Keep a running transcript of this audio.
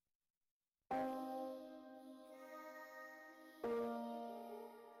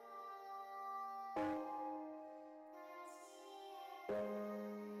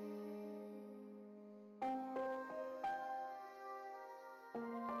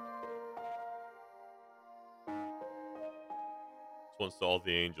once to all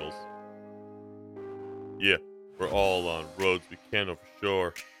the angels. Yeah, we're all on roads we can't know for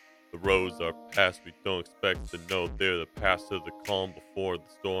sure. The roads are paths we don't expect to know. They're the paths to the calm before the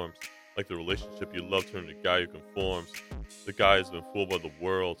storms. Like the relationship you love turned to a guy who conforms. The guy has been fooled by the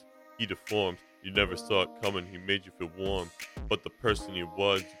world. He deforms. You never saw it coming. He made you feel warm. But the person he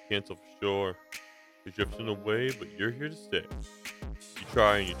was, you can't tell for sure. You're drifting away, but you're here to stay. You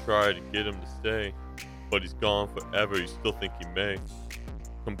try and you try to get him to stay. But he's gone forever. You still think he may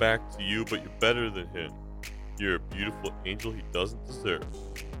come back to you, but you're better than him. You're a beautiful angel he doesn't deserve.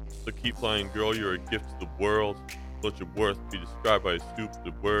 So keep flying, girl, you're a gift to the world. Let your worth be described by a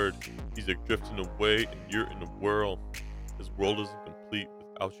stupid word. He's like drifting away and you're in a whirl. This world isn't complete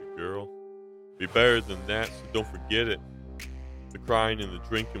without you, girl. Be better than that, so don't forget it. The crying and the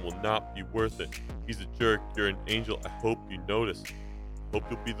drinking will not be worth it. He's a jerk, you're an angel, I hope you notice. Hope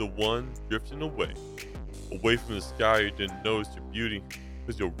you'll be the one drifting away. Away from the sky, you didn't notice your beauty,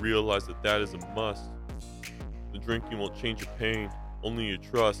 because you'll realize that that is a must. The drinking won't change your pain, only your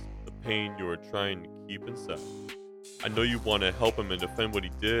trust, the pain you are trying to keep inside. I know you want to help him and defend what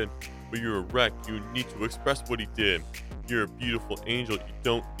he did, but you're a wreck, you need to express what he did. You're a beautiful angel, you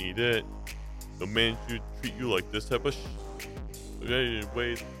don't need it. No man should treat you like this type of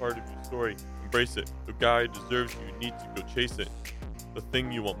way is part of your story. Embrace it. The guy deserves you, you need to go chase it. The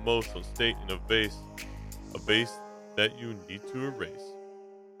thing you want most don't stay in a vase that you need to erase.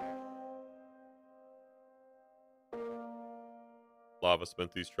 A lot of us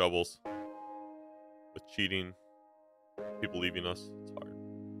spent these troubles with cheating, people leaving us. It's hard.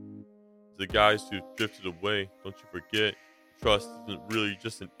 The guys who drifted away, don't you forget, trust isn't really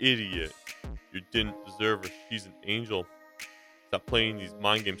just an idiot. You didn't deserve her, she's an angel. Stop playing these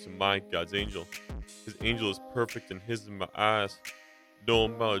mind games to my God's angel. His angel is perfect and his in my eyes. No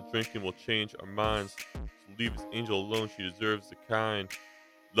amount of drinking will change our minds. So leave his angel alone, she deserves the kind,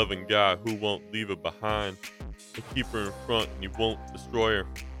 loving God who won't leave her behind. He'll keep her in front and he won't destroy her.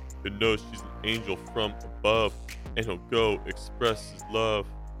 He'll know she's an angel from above, and he'll go express his love.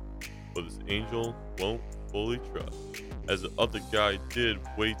 But this angel won't fully trust, as the other guy did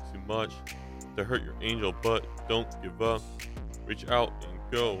way too much to hurt your angel, but don't give up. Reach out and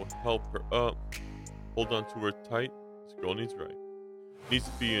go help her up. Hold on to her tight, this girl needs right. Needs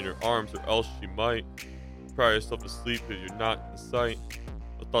to be in her arms or else she might cry herself to sleep if you're not in sight.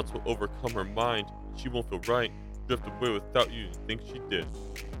 The thoughts will overcome her mind, she won't feel right. Drift away without you and think she did.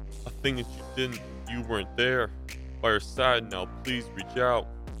 A thing that you didn't, you weren't there. By her side now, please reach out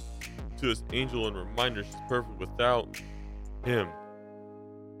to this angel and remind her she's perfect without him.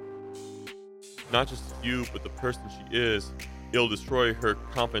 Not just you, but the person she is. It'll destroy her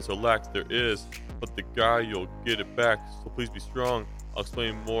confidence or lack there is. But the guy, you'll get it back, so please be strong. I'll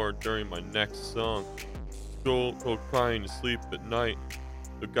explain more during my next song. Go crying to sleep at night.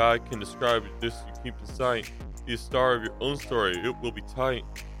 The guy can describe this you keep in sight. Be a star of your own story, it will be tight.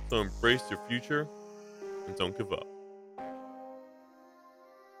 So embrace your future and don't give up.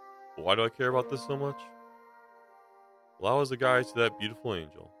 But why do I care about this so much? Well, I was a guide to that beautiful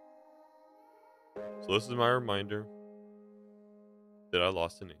angel. So this is my reminder that I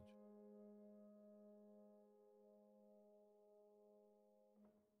lost an angel.